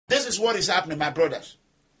is what is happening, my brothers.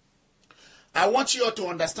 I want you all to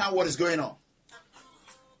understand what is going on.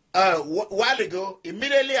 A while ago,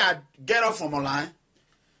 immediately I get off from online.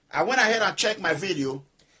 I went ahead and checked my video.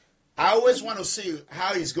 I always want to see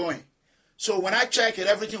how it's going. So when I check it,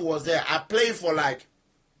 everything was there. I played for like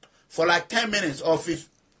 10 minutes or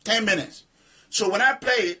 10 minutes. So when I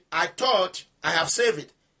played it, I thought I have saved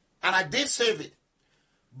it. And I did save it.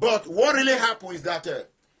 But what really happened is that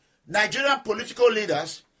Nigerian political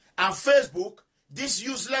leaders and Facebook, this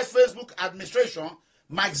useless Facebook administration,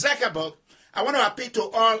 Mike Zuckerberg, I want to appeal to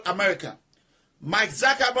all Americans. Mike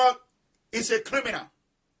Zuckerberg is a criminal.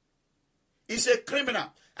 He's a criminal.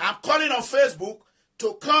 I'm calling on Facebook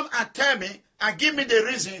to come and tell me and give me the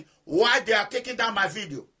reason why they are taking down my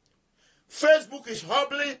video. Facebook is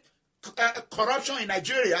hobbling corruption in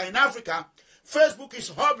Nigeria, in Africa. Facebook is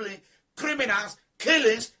hobbling criminals,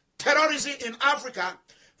 killings, terrorism in Africa.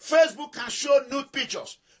 Facebook can show nude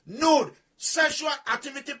pictures, nude sexual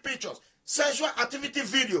activity pictures, sexual activity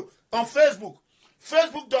video on Facebook.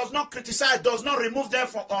 Facebook does not criticize, does not remove them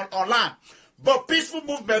from online. But peaceful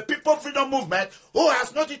movement, people freedom movement, who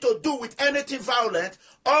has nothing to do with anything violent,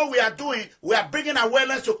 all we are doing, we are bringing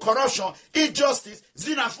awareness to corruption, injustice,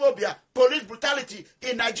 xenophobia, police brutality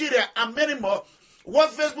in Nigeria, and many more.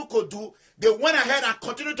 What Facebook could do, they went ahead and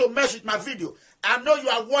continued to mess with my video. I know you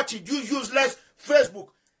are watching, you useless Facebook.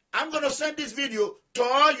 I'm going to send this video to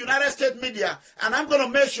all United States media, and I'm going to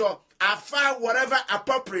make sure I file whatever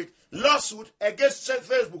appropriate lawsuit against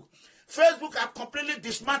Facebook. Facebook have completely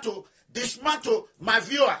dismantled my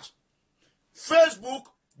viewers. Facebook,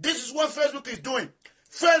 this is what Facebook is doing.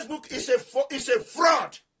 Facebook is a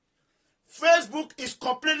fraud. Facebook is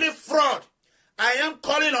completely fraud. I am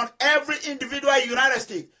calling on every individual in the United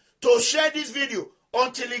States to share this video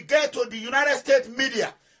until it gets to the United States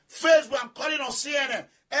media. Facebook, I'm calling on CNN,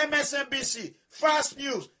 MSNBC, Fast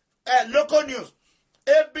News, local news,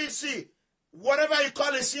 ABC, whatever you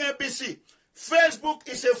call it, CNBC. Facebook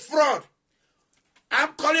is a fraud.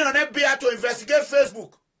 I'm calling on FBI to investigate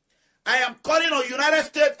Facebook. I am calling on United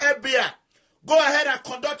States FBI. Go ahead and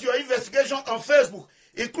conduct your investigation on Facebook,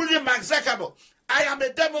 including Mark Zuckerberg. I am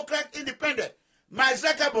a Democrat independent. Mark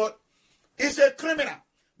Zuckerberg is a criminal.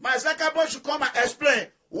 Mark Zuckerberg should come and explain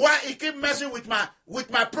why he keep messing with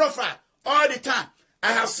my profile all the time.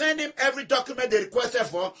 I have sent him every document they requested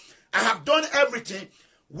for. I have done everything.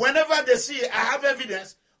 Whenever they see I have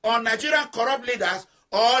evidence on Nigerian corrupt leaders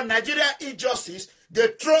or Nigerian injustice, they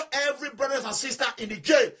throw every brothers and sisters in the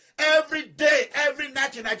jail every day, every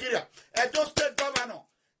night in Nigeria. Edo State Governor,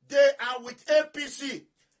 they are with APC.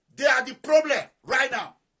 They are the problem right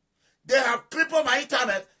now. They have crippled my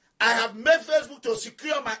internet. I have made Facebook to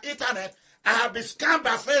secure my internet. I have been scammed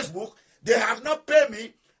by Facebook. They have not paid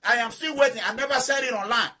me. I am still waiting. I never said it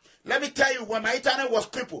online. Let me tell you, when my internet was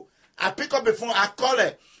crippled, I pick up the phone, I call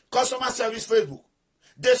it customer service Facebook.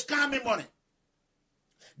 They scam me money.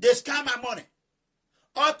 They scam my money.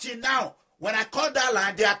 Up till now, when I call that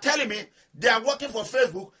line, they are telling me they are working for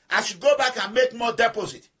Facebook. I should go back and make more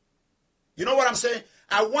deposit. You know what I'm saying?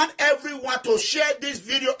 I want everyone to share this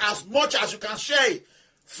video as much as you can share it.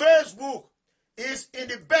 Facebook is in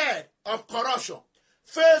the bed of corruption.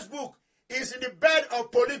 Facebook is in the bed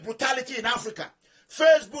of police brutality in Africa.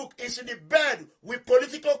 Facebook is in the bed with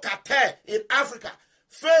political cartel in Africa.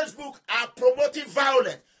 Facebook are promoting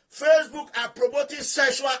violence. Facebook are promoting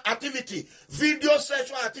sexual activity, video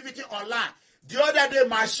sexual activity online. The other day,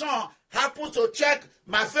 my son happened to check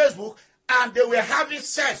my Facebook, and they were having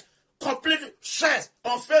sex, complete sex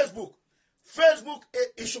on Facebook. Facebook,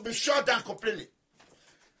 it should be shut down completely.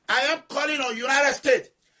 I am calling on United States.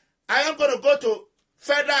 I am going to go to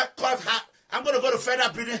federal court. I'm going to go to federal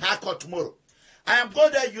building high court tomorrow. I am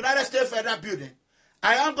going to the United States federal building.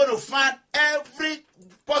 I am going to find every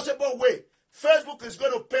possible way Facebook is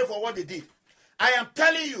going to pay for what they did. I am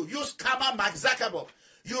telling you, you scammer Mark Zuckerberg.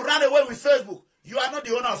 You ran away with Facebook. You are not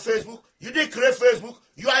the owner of Facebook. You didn't create Facebook.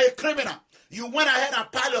 You are a criminal. You went ahead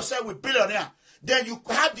and piled yourself with billionaire. Then you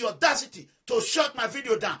had the audacity to shut my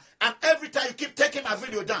video down. And every time you keep taking my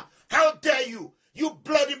video down. How dare you? You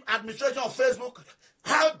bloody administration of Facebook.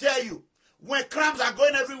 How dare you? When crimes are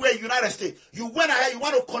going everywhere in the United States, you went ahead, you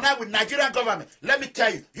want to connect with Nigerian government. Let me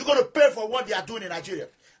tell you, you're going to pay for what they are doing in Nigeria.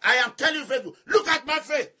 I am telling you, Facebook, look at my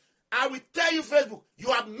face. I will tell you, Facebook,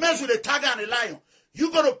 you have messed with a tiger and a lion. You're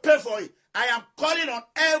going to pay for it. I am calling on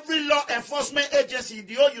every law enforcement agency in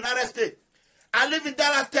the whole United States. I live in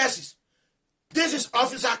Dallas, Texas. This is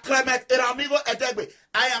Officer Clement Eramigo Edegbe.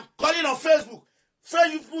 I am calling on Facebook.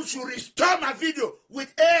 Facebook should restore my video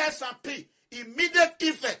with ASAP, immediate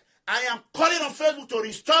effect. I am calling on Facebook to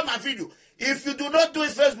restore my video. If you do not do it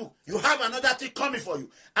Facebook, you have another thing coming for you.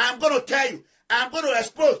 I'm going to tell you. I'm going to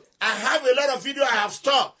expose. I have a lot of video I have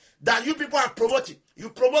stored that you people are promoting. You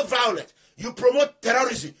promote violence. You promote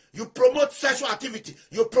terrorism. You promote sexual activity.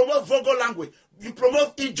 You promote vulgar language. You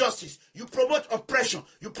promote injustice. You promote oppression.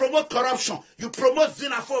 You promote corruption. You promote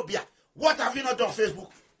xenophobia. What have you not done, Facebook?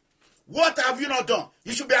 What have you not done?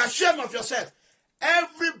 You should be ashamed of yourself.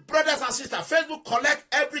 Every brothers and sisters, Facebook collect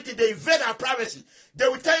everything. They invade our privacy. They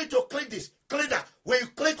will tell you to click this, click that. When you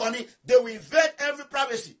click on it, they will invade every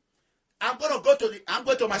privacy. I'm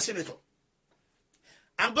going to my senator.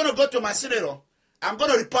 I'm going to go to my senator. I'm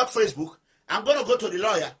going to report Facebook. I'm going to go to the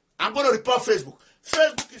lawyer. I'm going to report Facebook.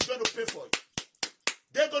 Facebook is going to pay for it.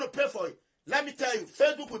 They're going to pay for it. Let me tell you,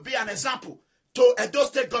 Facebook will be an example to Edo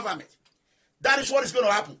State government. That is what is going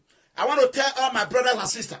to happen. I want to tell all my brothers and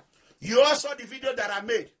sisters, you all saw the video that I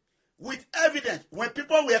made with evidence. When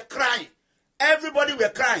people were crying, everybody were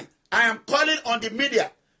crying. I am calling on the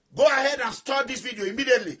media. Go ahead and store this video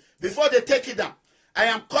immediately before they take it down. I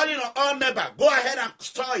am calling on all members. Go ahead and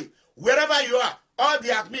store it. Wherever you are, all the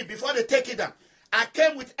admin, before they take it down. I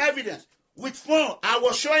came with evidence. With phone, I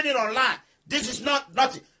was showing it online. This is not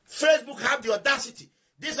nothing. Facebook have the audacity.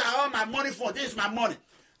 These are all my money for. This is my money.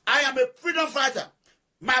 I am a freedom fighter.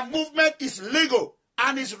 My movement is legal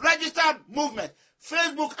and is registered movement.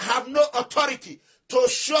 Facebook have no authority to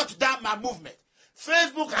shut down my movement.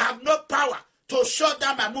 Facebook have no power to shut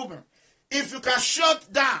down my movement. If you can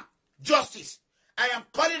shut down justice, I am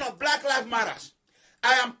calling on Black Lives Matter.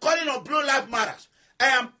 I am calling on Blue Lives Matter. I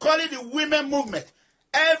am calling the women movement.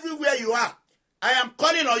 Everywhere you are, I am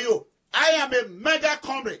calling on you. I am a mega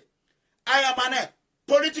comrade. I am a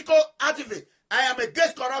political activist. I am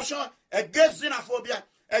against corruption, against xenophobia,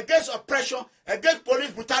 against oppression, against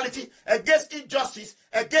police brutality, against injustice,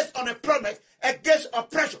 against unemployment, against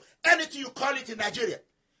oppression. Anything you call it in Nigeria.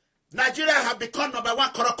 Nigeria has become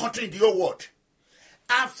 #1 corrupt country in the whole world.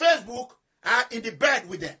 And Facebook are in the bed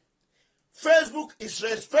with them. Facebook is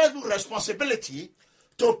Facebook's responsibility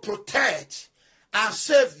to protect and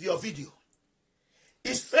save your video.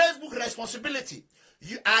 It's Facebook's responsibility.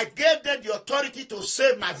 I gave them the authority to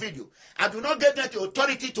save my video. I do not give them the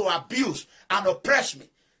authority to abuse and oppress me.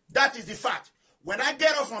 That is the fact. When I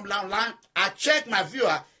get off from online, I check my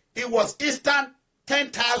viewer. It was instant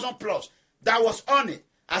 10,000 plus. That was on it.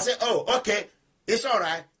 I said, oh, okay, it's all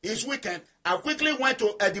right. It's weekend. I quickly went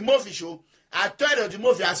to the movie show. I told the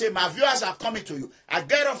movie, I said, my viewers are coming to you. I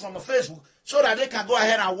get off from Facebook so that they can go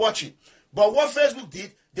ahead and watch it. But what Facebook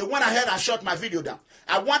did, they went ahead and shut my video down.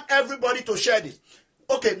 I want everybody to share this.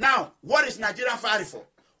 Okay, now, what is Nigeria fighting for?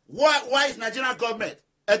 Why is Nigerian government,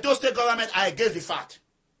 Edo State government, are against the fact?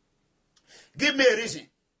 Give me a reason.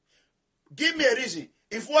 Give me a reason.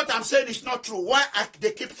 If what I'm saying is not true, why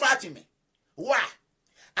they keep fighting me? Why?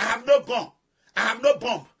 I have no gun. I have no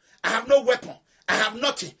bomb. I have no weapon. I have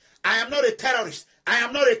nothing. I am not a terrorist. I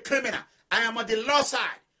am not a criminal. I am on the law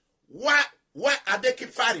side. Why are they keep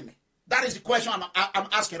fighting me? That is the question I'm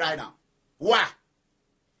asking right now. Why?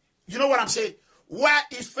 You know what I'm saying? Why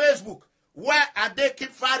is Facebook? Why are they keep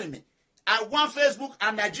fighting me? I want Facebook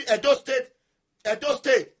and Edo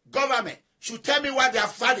State government should tell me why they are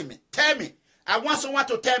fighting me. Tell me. I want someone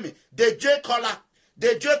to tell me. They jail Kola.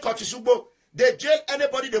 They jail Kotisubo. They jail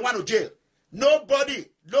anybody they want to jail.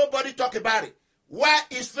 Nobody talk about it. Why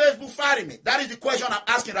is Facebook fighting me? That is the question I'm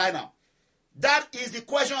asking right now. That is the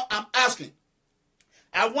question I'm asking.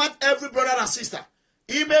 I want every brother and sister,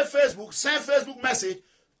 email Facebook, send Facebook message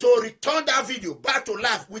to return that video back to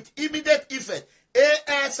life with immediate effect.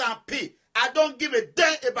 ASAP. I don't give a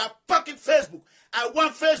damn about fucking Facebook. I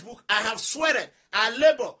want Facebook. I have sweated. I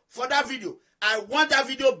labor for that video. I want that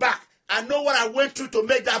video back. I know what I went through to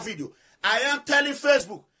make that video. I am telling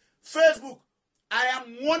Facebook, I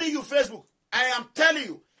am warning you, Facebook. I am telling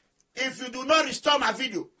you, if you do not restore my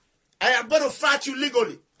video, I am going to fight you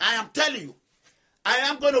legally. I am telling you. I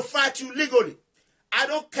am going to fight you legally. I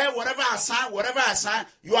don't care whatever I sign,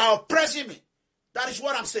 you are oppressing me. That is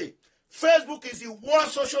what I'm saying. Facebook is the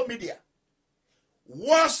worst social media.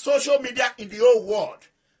 Worst social media in the whole world.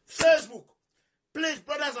 Facebook. Please,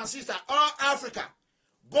 brothers and sisters, all Africa,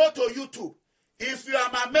 go to YouTube. If you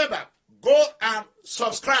are my member, go and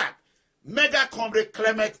subscribe. Mega Comrade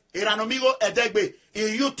Clement Iranomigo Edegbe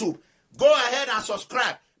in YouTube. Go ahead and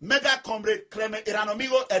subscribe. Mega Comrade Clement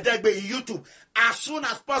Iranomigo Edegbe in YouTube as soon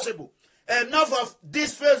as possible. Enough of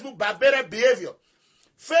this Facebook barbaric behavior.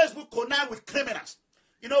 Facebook connect with criminals.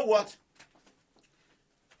 You know what?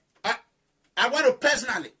 I want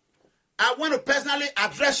to personally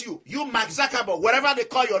address you, Mark Zuckerberg, whatever they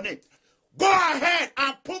call your name. Go ahead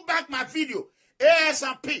and put back my video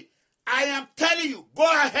ASAP. I am telling you, go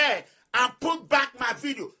ahead and put back my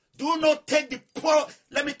video. Do not take the poor.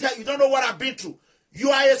 Let me tell you, you don't know what I've been through. You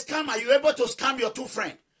are a scammer. You're able to scam your two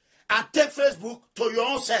friends and take Facebook to your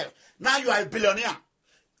own self. Now you are a billionaire.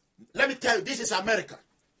 Let me tell you, this is America.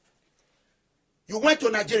 You went to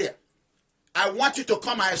Nigeria. I want you to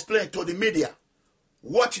come and explain to the media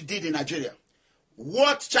what you did in Nigeria.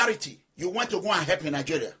 What charity you went to go and help in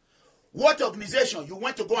Nigeria. What organization you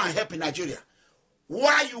went to go and help in Nigeria.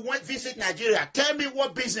 Why you went visit Nigeria. Tell me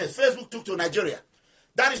what business Facebook took to Nigeria.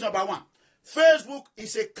 That is number one. Facebook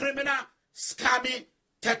is a criminal scamming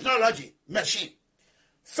technology machine.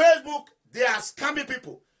 Facebook, they are scamming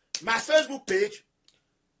people. My Facebook page,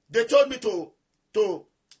 they told me to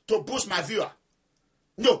boost my viewer.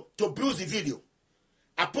 No, to boost the video.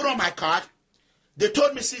 I put on my card. They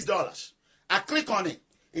told me $6. I click on it.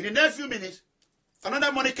 In the next few minutes,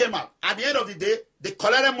 another money came out. At the end of the day, they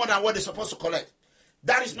collected more than what they're supposed to collect.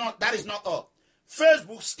 That is not all.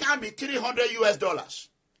 Facebook scammed me $300 US.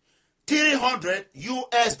 $300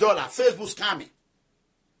 US. Facebook scamming.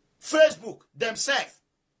 Facebook themselves.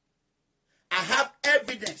 I have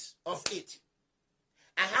evidence of it.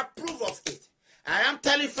 I have proof of it. I am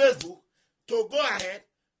telling Facebook to go ahead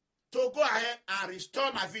and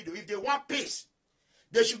restore my video. If they want peace,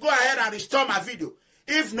 they should go ahead and restore my video.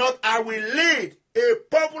 If not, I will lead a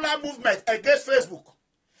popular movement against Facebook.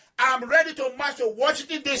 I'm ready to march to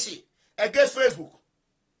Washington, D.C. against Facebook.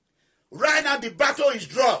 Right now, the battle is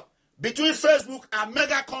drawn between Facebook and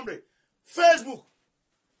Mega Comrade. Facebook,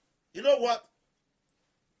 you know what?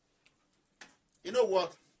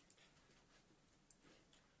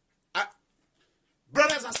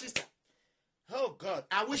 Brothers and sisters, oh God,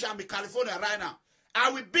 I wish I'm in California right now. I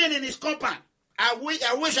will be in his compound. I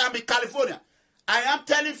wish I'm in California. I am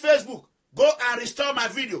telling Facebook, go and restore my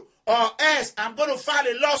video, or else I'm going to file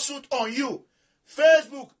a lawsuit on you.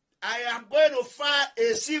 Facebook, I am going to file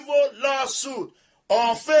a civil lawsuit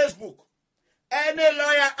on Facebook. Any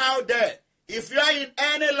lawyer out there, if you are in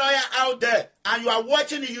any lawyer out there and you are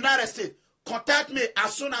watching the United States, contact me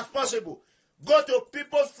as soon as possible. Go to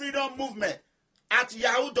People's Freedom Movement at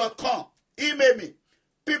yahoo.com. Email me.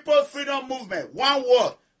 People's Freedom Movement. One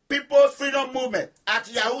word. People's Freedom Movement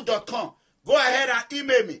at yahoo.com. Go ahead and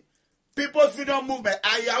email me. People's Freedom Movement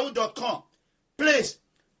at yahoo.com. Please,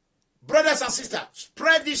 brothers and sisters,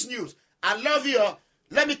 spread this news. I love you all.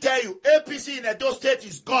 Let me tell you, APC in Edo State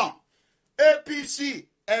is gone. APC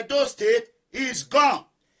Edo State is gone.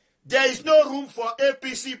 There is no room for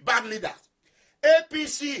APC bad leaders.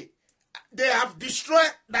 APC, they have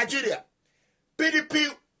destroyed Nigeria.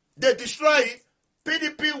 PDP, they destroyed it.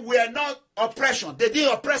 PDP were not oppression. They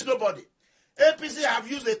didn't oppress nobody. APC have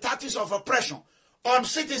used the tactics of oppression on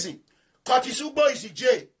citizens. Curtis Ugbo is in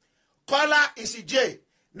jail. Kola is in jail.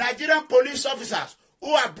 Nigerian police officers who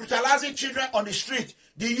are brutalizing children on the street,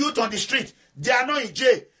 the youth on the street, they are not in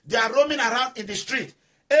jail. They are roaming around in the street.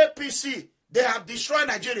 APC, they have destroyed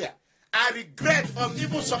Nigeria. I regret of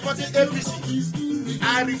even supporting APC.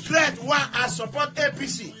 I regret why I support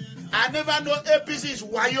APC. I never know APC is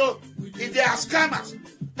wayo. If they are scammers.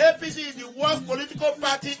 APC is the worst political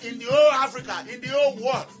party in the whole Africa, in the whole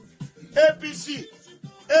world. APC,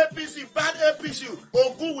 bad APC.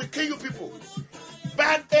 Ogun will kill you people.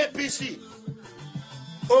 Bad APC.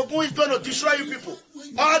 Ogun is going to destroy you people.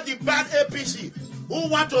 All the bad APC who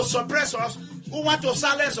want to suppress us, who want to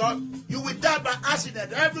silence us, you will die by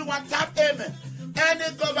accident. Everyone tap amen.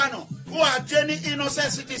 Any governor who are jailing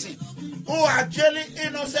innocent citizens, who are jailing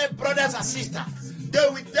innocent brothers and sisters, they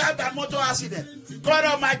will die by motor accident. God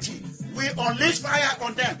Almighty, we unleash fire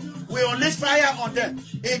on them. We unleash fire on them.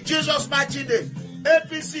 In Jesus' mighty name.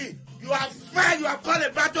 APC, you have fire. You have called a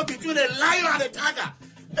battle between a lion and a tiger.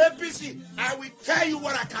 APC, I will tell you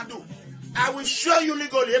what I can do. I will show you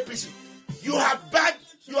legally, APC. You have bad.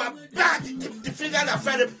 The figure that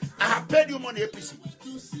fed him. I have paid you money, APC.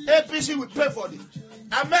 APC will pay for this.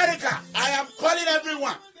 America, I am calling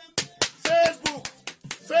everyone. Facebook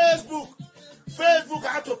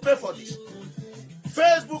have to pay for this.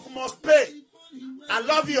 Facebook must pay. I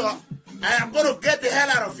love you all. I am going to get the hell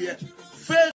out of here.